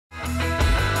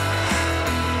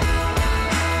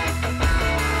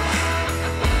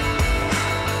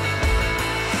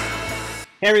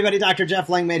Hey everybody, Dr. Jeff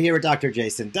Langmaid here with Dr.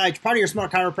 Jason Deitch, part of your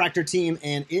Smart Chiropractor team,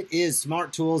 and it is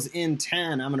Smart Tools in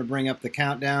 10. I'm going to bring up the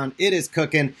countdown. It is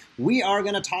cooking. We are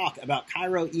going to talk about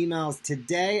Chiro emails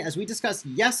today. As we discussed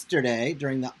yesterday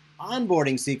during the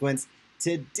onboarding sequence,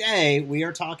 today we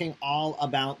are talking all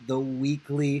about the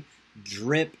weekly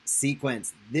drip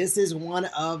sequence. This is one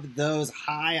of those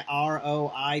high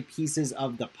ROI pieces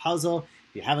of the puzzle.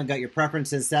 If you haven't got your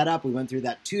preferences set up, we went through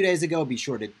that 2 days ago. Be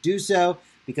sure to do so.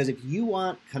 Because if you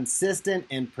want consistent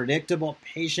and predictable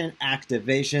patient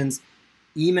activations,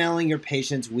 emailing your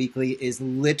patients weekly is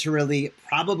literally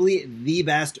probably the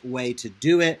best way to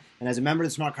do it. And as a member of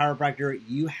the Smart Chiropractor,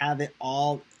 you have it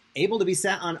all able to be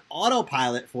set on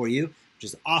autopilot for you, which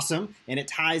is awesome. And it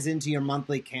ties into your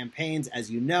monthly campaigns. As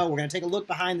you know, we're going to take a look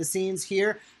behind the scenes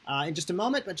here in just a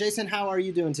moment. But Jason, how are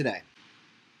you doing today?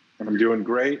 I'm doing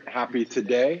great. Happy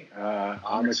today.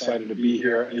 I'm excited to be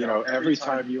here. You know, every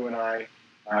time you and I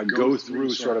go through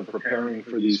sort of preparing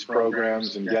for these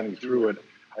programs and getting through it,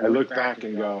 I look back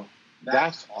and go,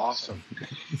 that's awesome.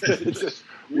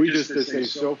 we just stay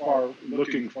so far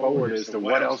looking forward as to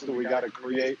what else do we got to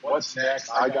create, what's next,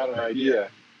 I got an idea,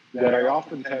 that I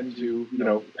often tend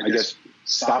to, I guess,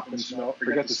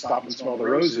 forget to stop and smell the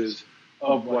roses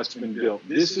of what's been built.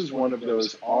 This is one of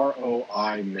those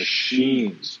ROI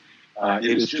machines.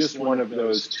 It is just one of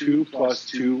those 2 +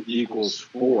 2 =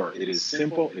 4. It is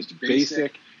simple, it's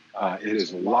basic, it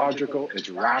is logical, it's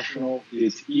rational,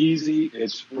 it's easy,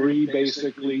 it's free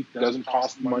basically, doesn't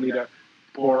cost money to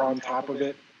pour on top of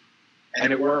it,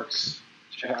 and it works.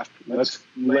 Jeff, let's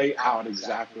lay out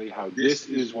exactly how this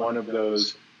is one of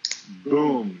those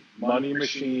boom money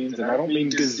machines, and I don't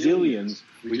mean gazillions,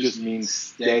 we just mean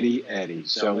steady Eddie.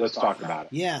 So let's talk about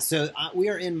it. Yeah, so we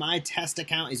are in my test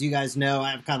account. As you guys know,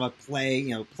 I have kind of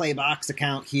a play box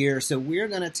account here. So we're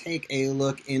going to take a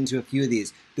look into a few of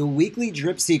these. The weekly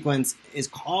drip sequence is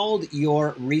called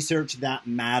your Research That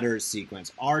Matters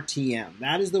sequence, RTM.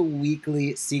 That is the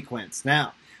weekly sequence.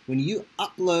 Now, when you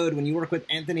work with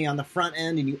Anthony on the front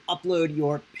end and you upload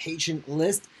your patient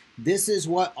list, this is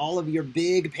what all of your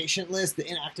big patient lists, the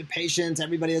inactive patients,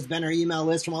 everybody that's been on our email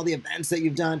list from all the events that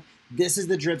you've done, this is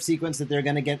the drip sequence that they're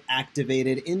going to get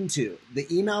activated into. The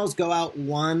emails go out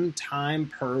 1 time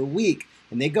per week,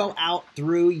 and they go out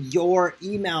through your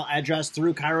email address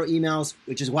through Chiro emails,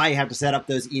 which is why you have to set up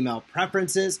those email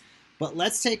preferences. But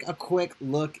let's take a quick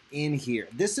look in here.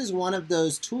 This is one of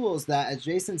those tools that, as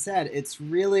Jason said, it's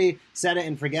really set it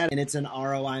and forget it, and it's an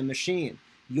ROI machine.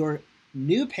 Your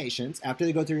new patients, after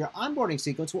they go through your onboarding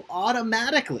sequence, will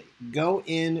automatically go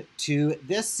into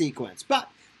this sequence. But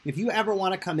if you ever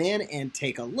want to come in and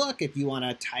take a look, if you want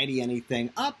to tidy anything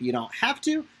up, you don't have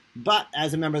to. But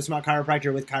as a member of Smart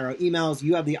Chiropractor with Chiro emails,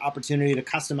 you have the opportunity to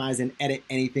customize and edit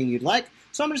anything you'd like.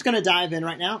 So I'm just going to dive in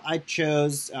right now. I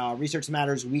chose Research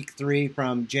Matters Week 3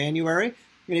 from January.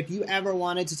 And if you ever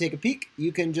wanted to take a peek,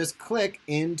 you can just click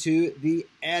into the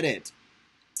Edit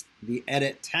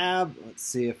tab. Let's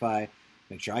see if I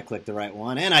make sure I clicked the right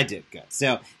one, and I did. Good.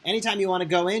 So anytime you want to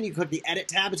go in, you click the Edit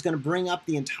tab. It's going to bring up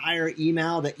the entire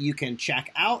email that you can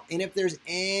check out, and if there's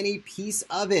any piece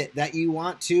of it that you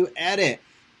want to edit,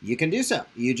 you can do so.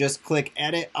 You just click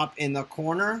Edit up in the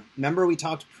corner. Remember, we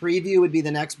talked Preview would be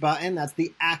the next button. That's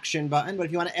the Action button, but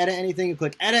if you want to edit anything, you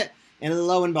click Edit, and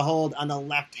lo and behold, on the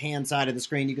left-hand side of the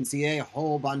screen, you can see a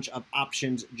whole bunch of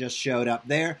options just showed up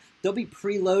there. They'll be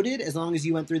preloaded as long as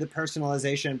you went through the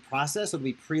personalization process. It'll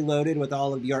be preloaded with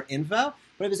all of your info.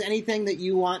 But if there's anything that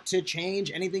you want to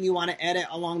change, anything you want to edit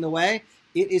along the way,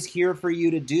 it is here for you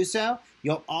to do so.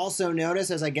 You'll also notice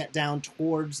as I get down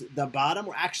towards the bottom,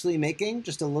 we're actually making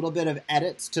just a little bit of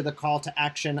edits to the call to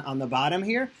action on the bottom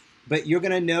here. But you're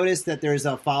going to notice that there's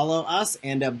a follow us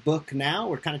and a book now.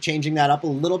 We're kind of changing that up a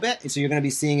little bit. And so you're going to be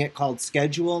seeing it called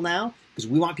schedule now, because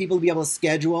we want people to be able to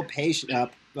schedule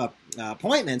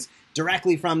appointments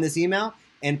directly from this email.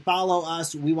 And follow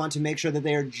us, we want to make sure that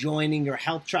they are joining your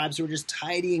health tribe. So we're just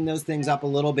tidying those things up a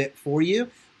little bit for you.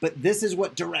 But this is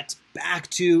what directs back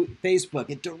to Facebook.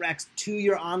 It directs to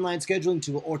your online scheduling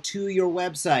tool or to your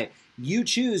website. You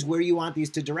choose where you want these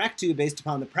to direct to based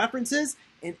upon the preferences.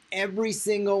 And every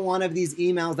single one of these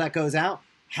emails that goes out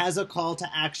has a call to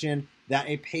action that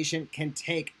a patient can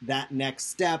take that next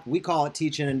step. We call it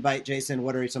Teach and Invite. Jason,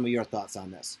 what are some of your thoughts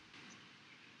on this?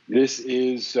 This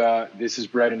is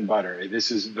bread and butter.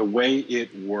 This is the way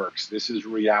it works. This is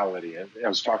reality. I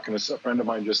was talking to a friend of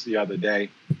mine just the other day,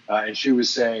 and she was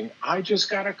saying, I just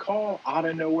got a call out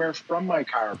of nowhere from my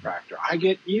chiropractor. I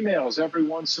get emails every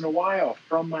once in a while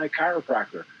from my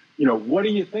chiropractor. What do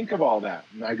you think of all that?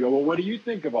 And I go, well, what do you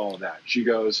think of all of that? She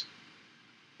goes,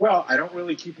 Well, I don't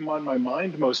really keep them on my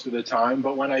mind most of the time,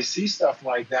 but when I see stuff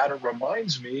like that, it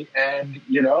reminds me. And,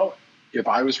 if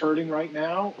I was hurting right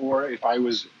now or if I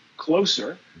was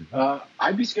closer,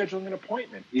 I'd be scheduling an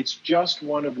appointment. It's just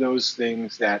one of those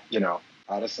things that,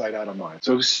 out of sight, out of mind.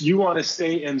 So you want to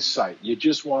stay in sight. You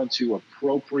just want to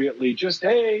appropriately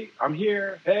hey, I'm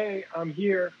here. Hey, I'm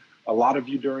here. A lot of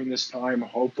you during this time,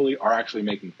 hopefully, are actually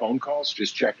making phone calls,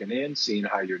 just checking in, seeing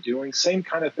how you're doing. Same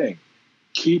kind of thing.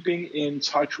 Keeping in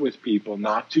touch with people,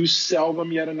 not to sell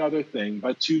them yet another thing,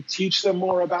 but to teach them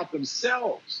more about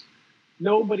themselves.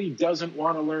 Nobody doesn't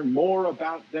want to learn more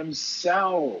about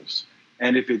themselves.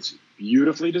 And if it's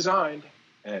beautifully designed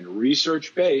and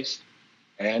research-based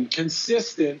and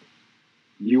consistent,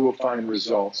 you will find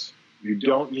results. You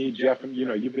don't need, Jeff,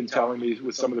 you've been telling me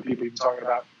with some of the people you've been talking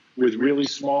about, with really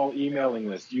small emailing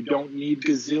lists. You don't need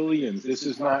gazillions. This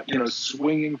is not,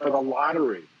 swinging for the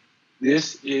lottery.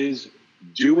 This is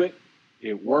do it.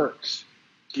 It works.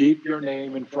 Keep your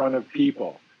name in front of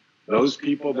people. Those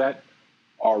people that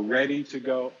are ready to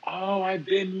go, oh, I've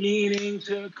been meaning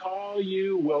to call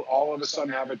you, will all of a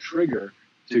sudden have a trigger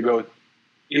to go,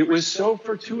 it was so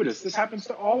fortuitous. This happens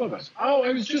to all of us. Oh,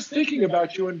 I was just thinking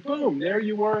about you, and boom, there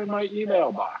you were in my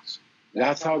email box.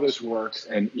 That's how this works.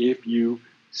 And if you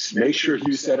make sure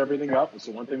you set everything up, it's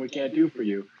the one thing we can't do for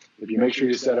you. If you make sure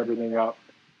you set everything up,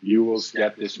 you will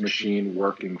get this machine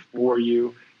working for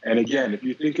you. And again, if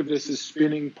you think of this as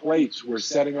spinning plates, we're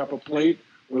setting up a plate,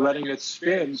 we're letting it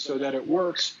spin so that it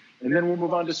works, and then we'll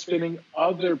move on to spinning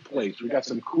other plates. We've got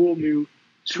some cool new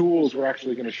tools we're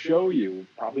actually going to show you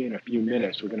probably in a few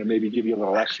minutes. We're going to maybe give you a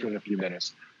little extra in a few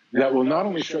minutes that will not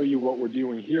only show you what we're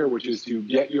doing here, which is to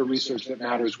get your Research That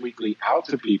Matters weekly out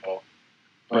to people,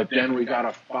 but then we got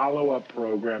a follow-up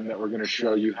program that we're going to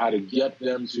show you how to get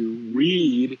them to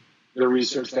read the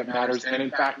Research That Matters, and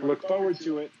in fact, look forward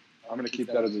to it. I'm going to keep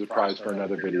that as a surprise for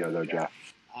another video, though, Jeff.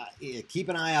 Keep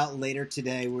an eye out later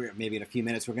today. Maybe in a few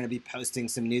minutes, we're going to be posting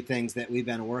some new things that we've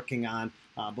been working on.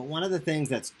 But one of the things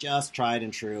that's just tried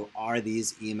and true are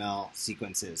these email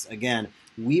sequences. Again,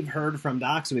 we've heard from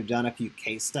docs. We've done a few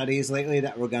case studies lately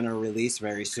that we're going to release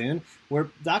very soon, where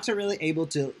docs are really able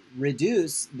to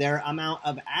reduce their amount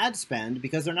of ad spend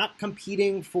because they're not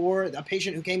competing for a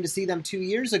patient who came to see them 2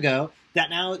 years ago that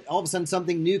now all of a sudden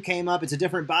something new came up. It's a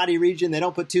different body region. They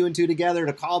don't put two and two together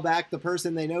to call back the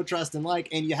person they know, trust, and like,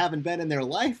 and you haven't been in their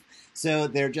life. So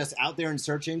they're just out there and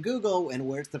searching Google, and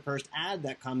where's the first ad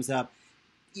that comes up?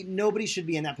 Nobody should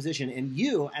be in that position. And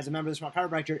you, as a member of the Smart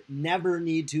Chiropractor, never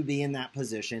need to be in that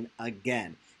position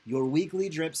again. Your weekly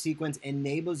drip sequence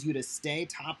enables you to stay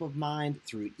top of mind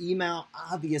through email.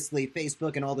 Obviously,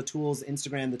 Facebook and all the tools,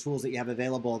 Instagram, the tools that you have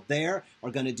available there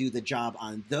are going to do the job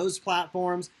on those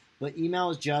platforms. But email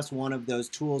is just one of those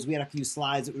tools. We had a few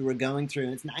slides that we were going through,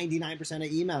 and it's 99%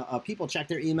 of email. People check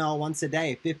their email once a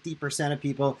day. 50% of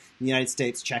people in the United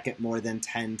States check it more than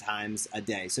 10 times a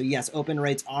day. So yes, open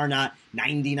rates are not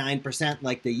 99%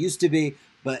 like they used to be,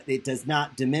 but it does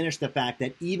not diminish the fact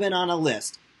that even on a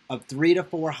list of 300 to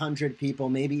 400 people,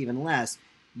 maybe even less,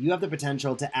 you have the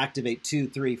potential to activate 2,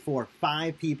 3, 4,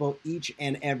 5 people each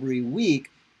and every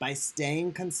week by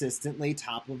staying consistently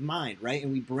top of mind, right?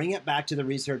 And we bring it back to the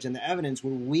research and the evidence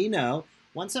where we know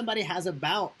once somebody has a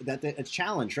bout that a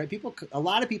challenge, right? A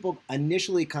lot of people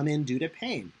initially come in due to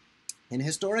pain. And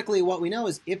historically, what we know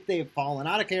is if they've fallen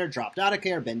out of care, dropped out of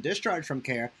care, been discharged from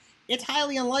care, it's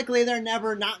highly unlikely they're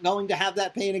never not going to have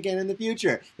that pain again in the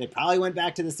future. They probably went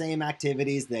back to the same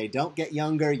activities. They don't get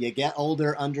younger. You get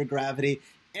older under gravity.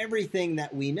 Everything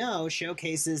that we know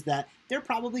showcases that they're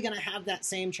probably going to have that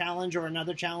same challenge or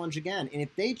another challenge again. And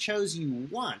if they chose you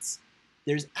once,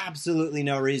 there's absolutely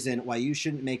no reason why you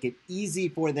shouldn't make it easy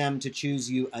for them to choose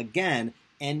you again,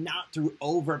 and not through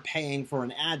overpaying for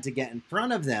an ad to get in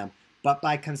front of them, but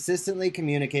by consistently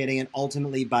communicating and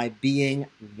ultimately by being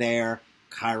their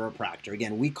chiropractor.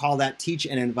 Again, we call that teach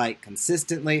and invite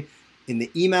consistently. In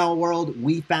the email world,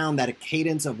 we found that a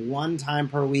cadence of 1 time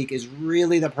per week is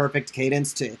really the perfect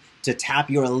cadence to tap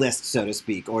your list, so to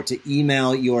speak, or to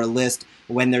email your list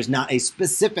when there's not a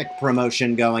specific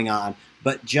promotion going on,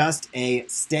 but just a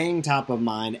staying top of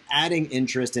mind, adding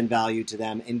interest and value to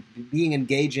them, and being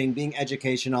engaging, being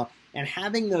educational, and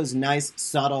having those nice,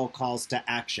 subtle calls to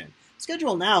action.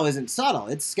 Schedule Now isn't subtle.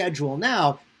 It's schedule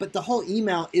now, but the whole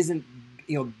email isn't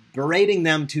berating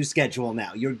them to schedule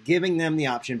now. You're giving them the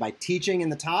option by teaching in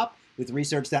the top with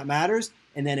Research That Matters,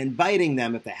 and then inviting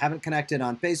them, if they haven't connected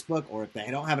on Facebook or if they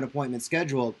don't have an appointment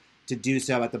scheduled, to do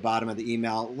so at the bottom of the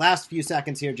email. Last few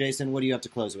seconds here, Jason, what do you have to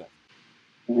close with?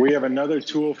 We have another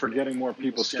tool for getting more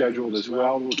people scheduled as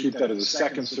well. We'll keep that as a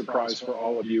second surprise for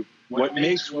all of you. What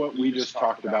makes what we just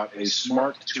talked about a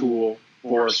smart tool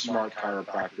for smart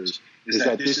chiropractors is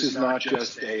that this is not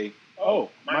just a, oh,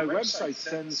 my website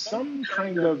sends some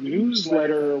kind of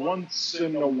newsletter once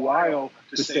in a while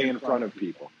to stay in front of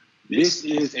people. This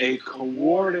is a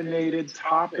coordinated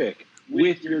topic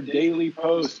with your daily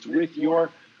posts, with your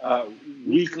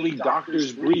weekly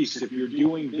doctor's briefs. If you're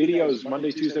doing videos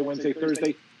Monday, Tuesday, Wednesday,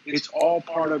 Thursday, it's all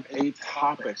part of a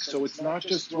topic. So it's not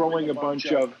just throwing a bunch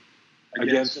of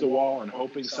against the wall and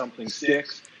hoping something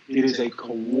sticks. It is a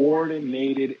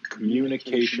coordinated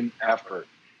communication effort.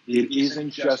 It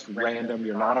isn't just random.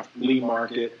 You're not a flea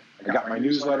market. I got my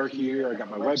newsletter here. I got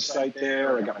my website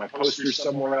there. I got my posters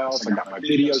somewhere else. I got my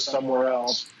videos somewhere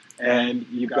else. And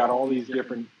you've got all these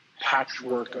different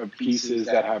patchwork of pieces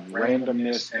that have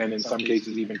randomness and in some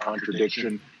cases even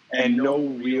contradiction and no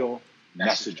real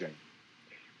messaging.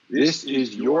 This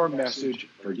is your message,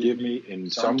 forgive me, in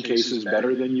some cases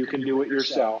better than you can do it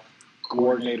yourself,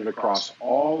 coordinated across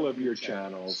all of your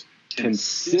channels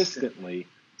consistently,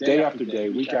 day after day,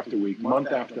 week after week,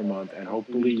 month after month, and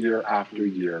hopefully year after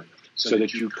year, so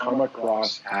that you come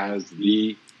across as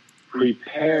the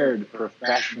prepared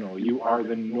professional. You are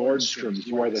the Nordstroms,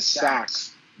 you are the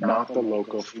Saks, not the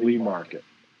local flea market.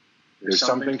 There's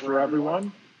something for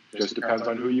everyone, just depends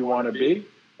on who you want to be.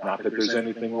 Not that there's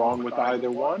anything wrong with either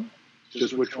one,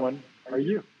 just which one are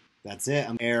you? That's it.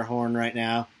 I'm air horn right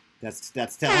now. That's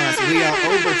telling us we are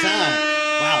over time.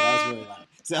 Wow, that was really loud.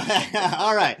 So,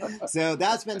 all right. So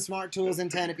that's been Smart Tools in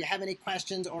 10. If you have any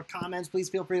questions or comments, please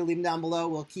feel free to leave them down below.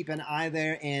 We'll keep an eye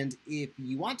there. And if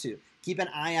you want to, keep an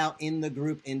eye out in the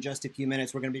group in just a few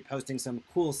minutes. We're going to be posting some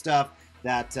cool stuff.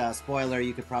 That spoiler,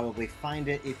 you could probably find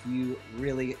it if you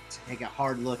really take a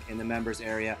hard look in the members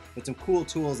area. But some cool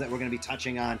tools that we're going to be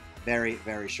touching on very,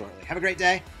 very shortly. Have a great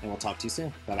day, and we'll talk to you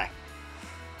soon. Bye-bye.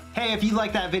 Hey, if you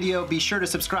like that video, be sure to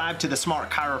subscribe to the Smart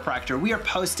Chiropractor. We are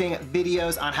posting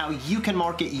videos on how you can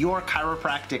market your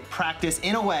chiropractic practice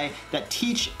in a way that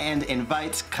teach and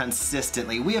invites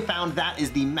consistently. We have found that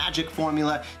is the magic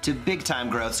formula to big time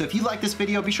growth. So if you like this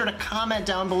video, be sure to comment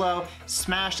down below,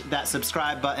 smash that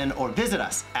subscribe button, or visit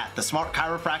us at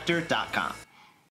thesmartchiropractor.com.